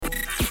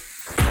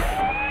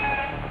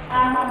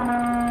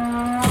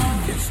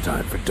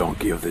time for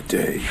Donkey of the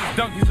Day.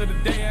 Donkeys of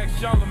the Day, ask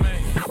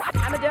Charlemagne.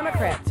 I'm a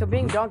Democrat, so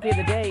being Donkey of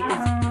the Day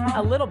is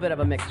a little bit of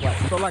a mixed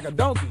blessing. So like a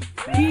donkey.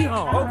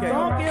 Hee-haw. Okay.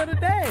 Donkey of the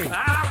Day.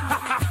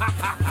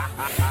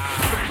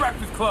 The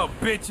Breakfast Club,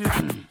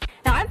 bitches.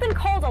 Now, I've been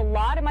called a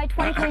lot in my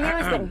 23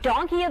 years, but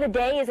Donkey of the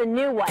Day is a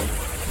new one.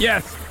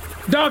 Yes.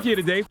 Donkey of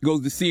the Day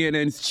goes to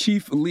CNN's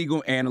chief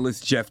legal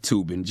analyst, Jeff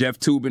Toobin. Jeff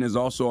Toobin is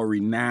also a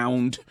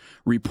renowned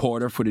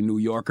reporter for The New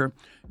Yorker.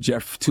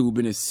 Jeff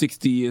Toobin is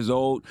 60 years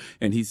old,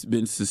 and he's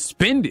been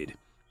suspended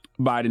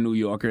by The New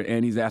Yorker,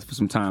 and he's asked for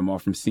some time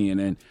off from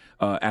CNN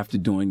after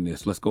doing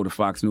this. Let's go to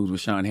Fox News with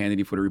Sean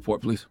Hannity for the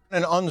report, please.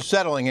 An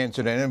unsettling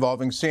incident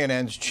involving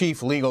CNN's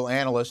chief legal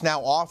analyst,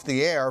 now off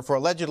the air for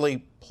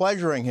allegedly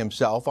pleasuring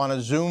himself on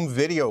a Zoom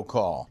video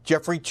call.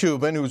 Jeffrey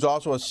Toobin, who's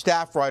also a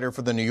staff writer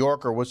for The New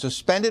Yorker, was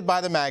suspended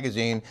by the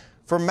magazine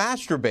for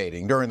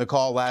masturbating during the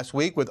call last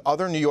week with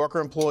other New Yorker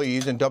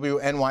employees and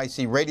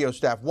WNYC radio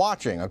staff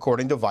watching,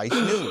 according to Vice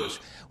News,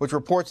 which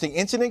reports the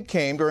incident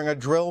came during a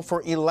drill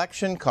for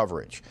election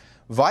coverage.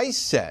 Vice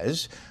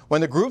says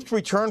when the groups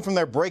returned from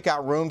their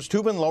breakout rooms,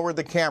 Toobin lowered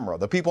the camera.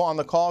 The people on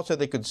the call said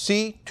they could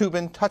see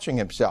Toobin touching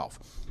himself.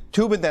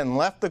 Toobin then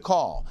left the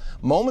call.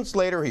 Moments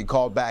later, he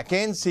called back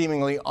in,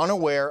 seemingly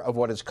unaware of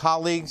what his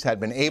colleagues had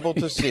been able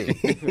to see.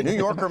 New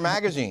Yorker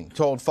magazine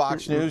told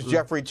Fox News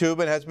Jeffrey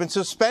Toobin has been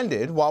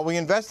suspended while we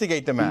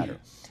investigate the matter.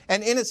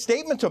 And in a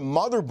statement to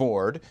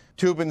Motherboard,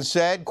 Toobin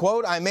said,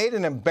 quote, "I made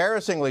an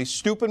embarrassingly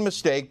stupid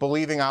mistake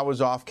believing I was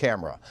off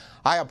camera.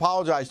 I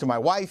apologize to my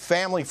wife,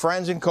 family,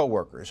 friends, and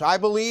coworkers. I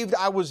believed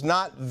I was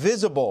not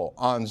visible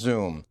on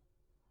Zoom."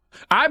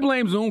 I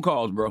blame Zoom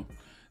calls, bro.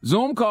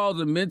 Zoom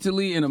calls are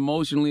mentally and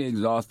emotionally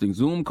exhausting.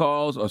 Zoom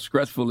calls are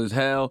stressful as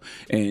hell,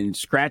 and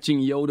scratching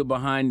Yoda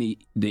behind the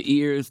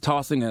ears,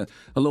 tossing a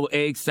little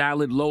egg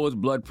salad lowers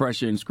blood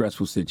pressure in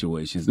stressful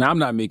situations. Now, I'm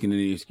not making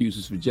any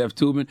excuses for Jeff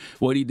Toobin.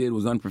 What he did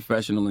was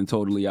unprofessional and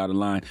totally out of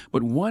line.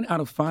 But 1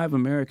 out of 5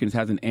 Americans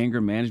has an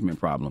anger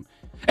management problem.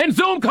 And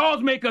Zoom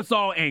calls make us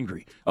all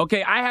angry.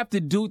 Okay, I have to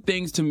do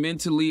things to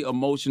mentally,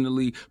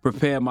 emotionally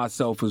prepare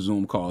myself for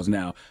Zoom calls.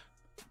 Now,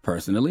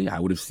 personally, I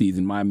would have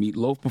seasoned my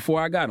meatloaf before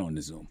I got on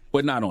the Zoom,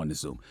 but not on the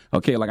Zoom.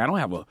 Okay, like I don't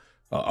have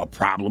a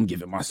problem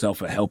giving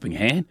myself a helping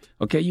hand.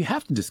 Okay, you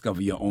have to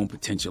discover your own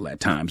potential at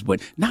times, but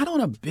not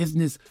on a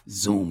business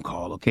Zoom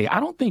call. Okay,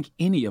 I don't think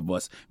any of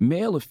us,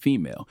 male or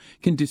female,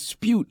 can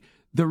dispute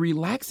the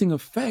relaxing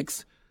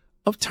effects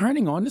of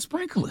turning on the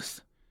sprinklers.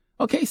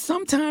 Okay,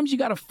 sometimes you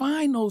got to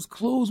find those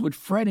clues with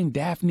Fred and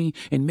Daphne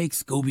and make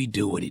Scooby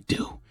do what it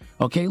do.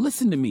 Okay,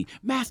 listen to me.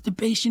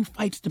 Masturbation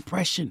fights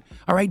depression.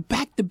 All right,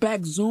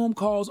 back-to-back Zoom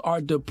calls are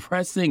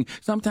depressing.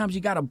 Sometimes you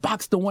got to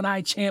box the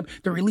one-eyed champ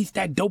to release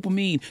that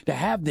dopamine, to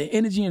have the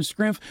energy and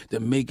strength to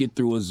make it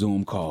through a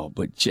Zoom call.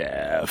 But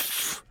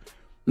Jeff,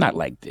 not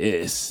like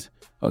this.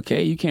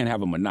 Okay, you can't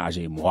have a menage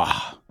a moi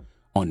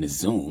on the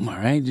Zoom, all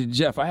right?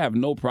 Jeff, I have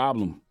no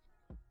problem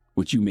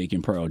with you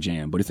making Pearl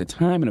Jam, but it's a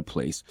time and a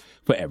place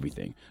for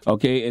everything,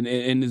 okay?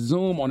 And the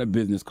Zoom on a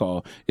business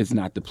call is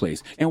not the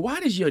place. And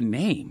why does your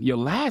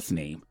last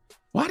name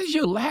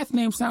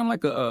sound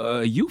like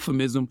a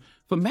euphemism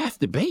for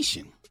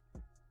masturbation?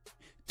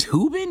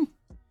 Toobin?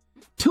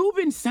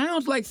 Toobin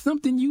sounds like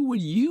something you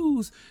would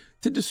use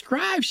to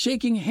describe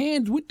shaking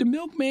hands with the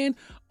milkman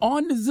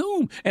on the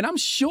Zoom. And I'm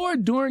sure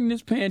during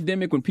this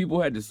pandemic, when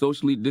people had to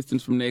socially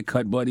distance from their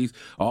cut buddies,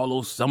 all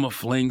those summer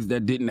flings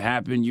that didn't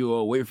happen, you were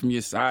away from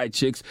your side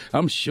chicks,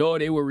 I'm sure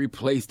they were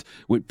replaced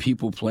with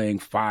people playing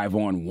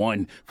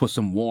 5-on-1 for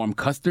some warm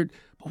custard.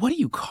 But what do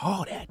you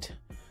call that?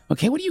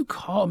 Okay, what do you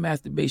call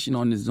masturbation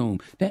on the Zoom?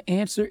 The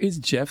answer is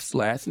Jeff's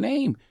last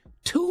name,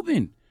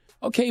 Toobin.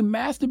 Okay,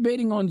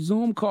 masturbating on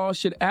Zoom calls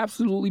should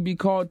absolutely be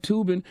called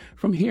Toobin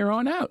from here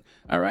on out.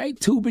 All right,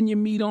 Toobin your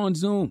meat on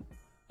Zoom.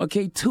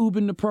 Okay,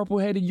 Toobin the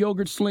purple-headed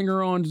yogurt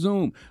slinger on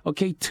Zoom.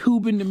 Okay,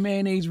 Toobin the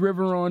mayonnaise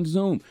river on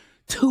Zoom.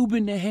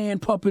 Toobin the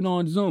hand puppet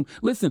on Zoom.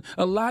 Listen,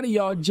 a lot of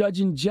y'all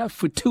judging Jeff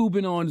for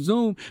Toobin on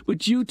Zoom,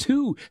 but you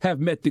too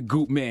have met the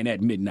Goop Man at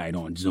midnight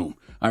on Zoom.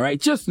 All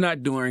right, just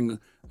not during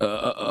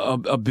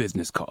a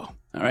business call.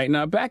 All right,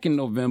 now back in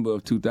November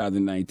of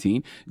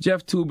 2019,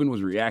 Jeff Toobin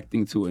was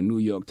reacting to a New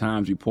York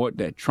Times report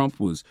that Trump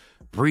was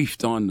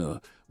briefed on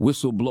the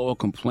whistleblower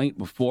complaint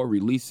before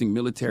releasing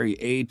military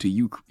aid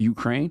to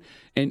Ukraine.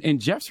 And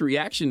Jeff's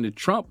reaction to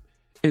Trump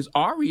is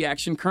our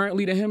reaction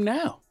currently to him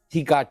now.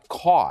 He got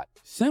caught.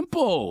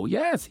 Simple.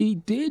 Yes, he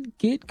did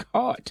get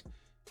caught.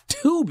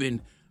 Toobin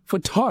for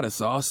tartar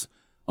sauce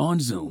on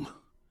Zoom.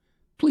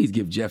 Please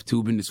give Jeff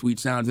Toobin the sweet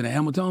sounds of the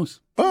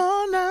Hamiltons.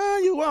 Oh, now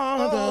you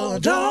are the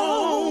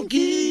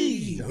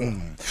donkey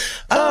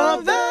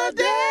of the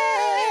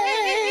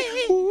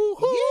day.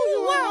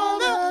 You are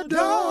the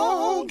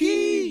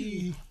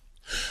donkey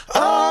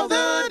of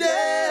the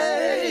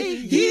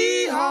day.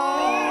 Yee-haw.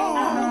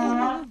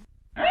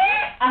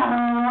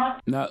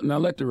 Now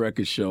let the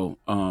record show,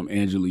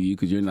 Angela Yee,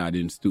 because you're not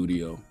in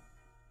studio.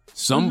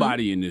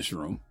 Somebody in this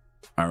room,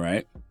 all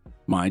right,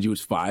 mind you,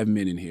 it's 5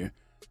 men in here.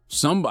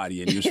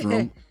 Somebody in this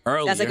room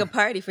earlier. That's like a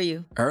party for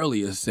you.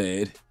 Earlier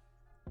said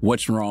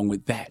What's wrong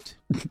with that?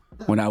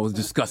 When I was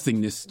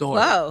discussing this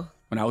story. Whoa.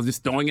 When I was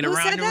just throwing it Who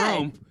around said the that?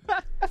 room.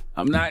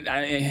 I'm not.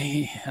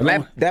 I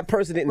don't- That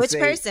person didn't Which say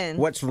person?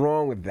 what's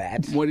wrong with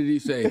that. What did he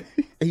say?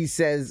 He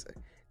says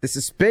the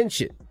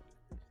suspension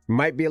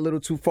might be a little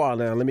too far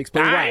now. Let me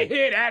explain I why. ain't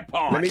hear that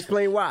part. Let me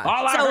explain why.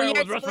 All I So heard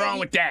you're was what's wrong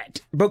with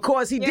that.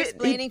 Because he You're did.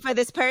 explaining for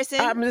this person?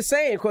 I'm just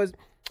saying, because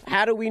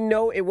how do we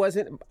know it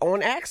wasn't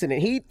on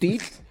accident?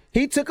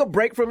 He took a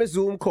break from his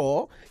Zoom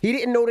call. He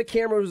didn't know the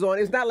camera was on.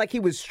 It's not like he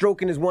was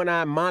stroking his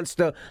one-eyed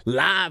monster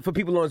live for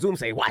people on Zoom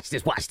saying, watch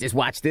this, watch this,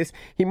 watch this.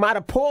 He might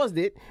have paused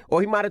it,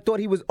 or he might have thought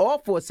he was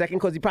off for a second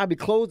because he probably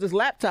closed his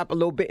laptop a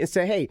little bit and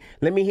said, hey,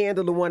 let me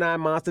handle the one-eyed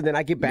monster, then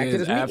I get back to There's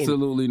this meeting.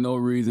 absolutely no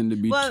reason to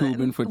be Well,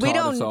 tubing for we tartar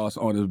don't- sauce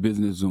on a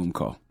business Zoom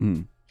call.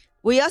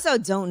 We also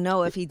don't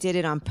know if he did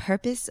it on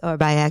purpose or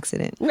by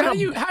accident. How do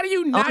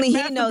you not Only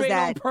he knows masturbate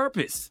that. on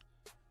purpose?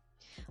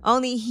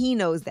 Only he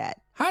knows that.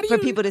 How do for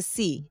you- people to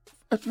see.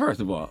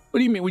 First of all, what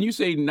do you mean? When you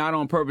say not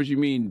on purpose, you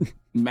mean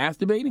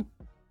masturbating?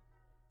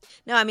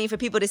 No, I mean for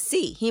people to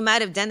see. He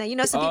might have done that. You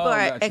know, some people Oh,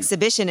 are got you.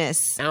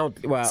 exhibitionists.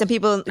 Some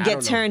people I don't get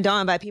know. turned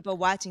on by people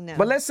watching them.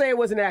 But let's say it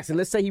was an accident.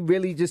 Let's say he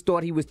really just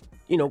thought he was,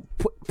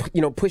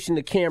 pushing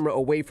the camera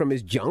away from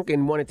his junk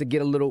and wanted to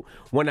get a little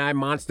one-eyed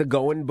monster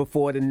going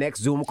before the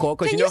next Zoom call.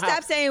 Can you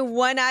stop saying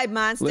one-eyed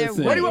monster?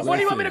 Listen, What do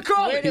you want me to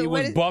call it? He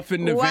was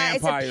buffing the Why?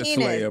 It's a vampire penis.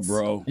 slayer,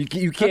 bro. You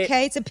can't.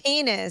 Okay, it's a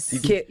penis. You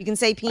can't- You can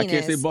say penis. I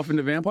can't say buffing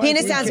the vampire.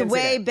 Penis slayer? sounds can't say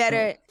way that.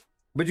 better.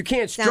 But you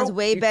can't stroke. Sounds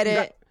way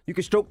better. You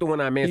can stroke the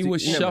one-eyed man. He so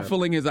was never mind.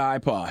 shuffling his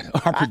iPod.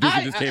 Our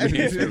producer just came in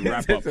here to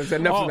wrap up. That's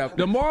enough.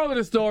 The moral of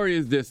the story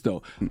is this,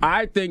 though.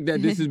 I think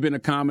that this has been a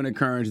common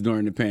occurrence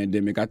during the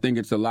pandemic. I think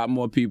it's a lot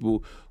more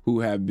people who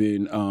have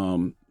been,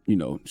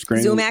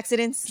 strangling. Zoom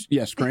accidents?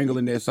 Yeah,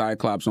 strangling their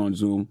cyclops on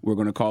Zoom. We're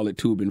going to call it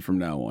tubing from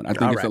now on. I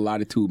think All it's right. a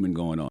lot of tubing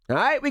going on. All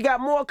right, we got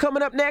more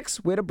coming up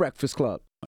next. We're the Breakfast Club.